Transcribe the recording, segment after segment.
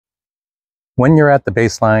When you're at the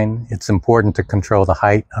baseline, it's important to control the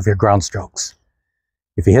height of your ground strokes.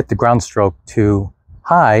 If you hit the ground stroke too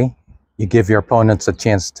high, you give your opponents a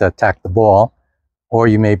chance to attack the ball, or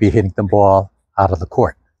you may be hitting the ball out of the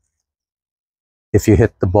court. If you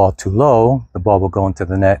hit the ball too low, the ball will go into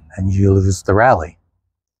the net and you lose the rally.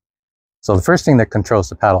 So the first thing that controls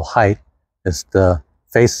the paddle height is the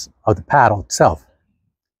face of the paddle itself.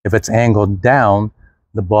 If it's angled down,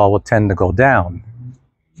 the ball will tend to go down.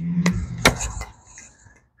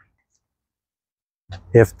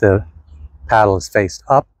 If the paddle is faced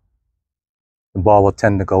up, the ball will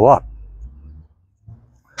tend to go up.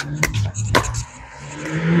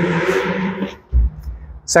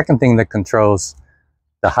 Second thing that controls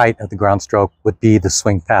the height of the ground stroke would be the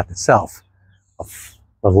swing path itself.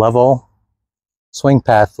 A level swing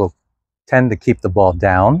path will tend to keep the ball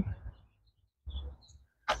down,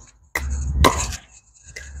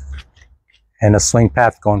 and a swing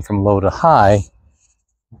path going from low to high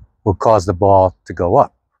will cause the ball to go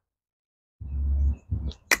up.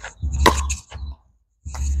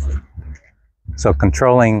 So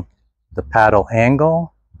controlling the paddle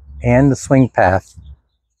angle and the swing path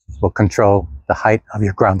will control the height of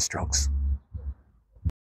your ground strokes.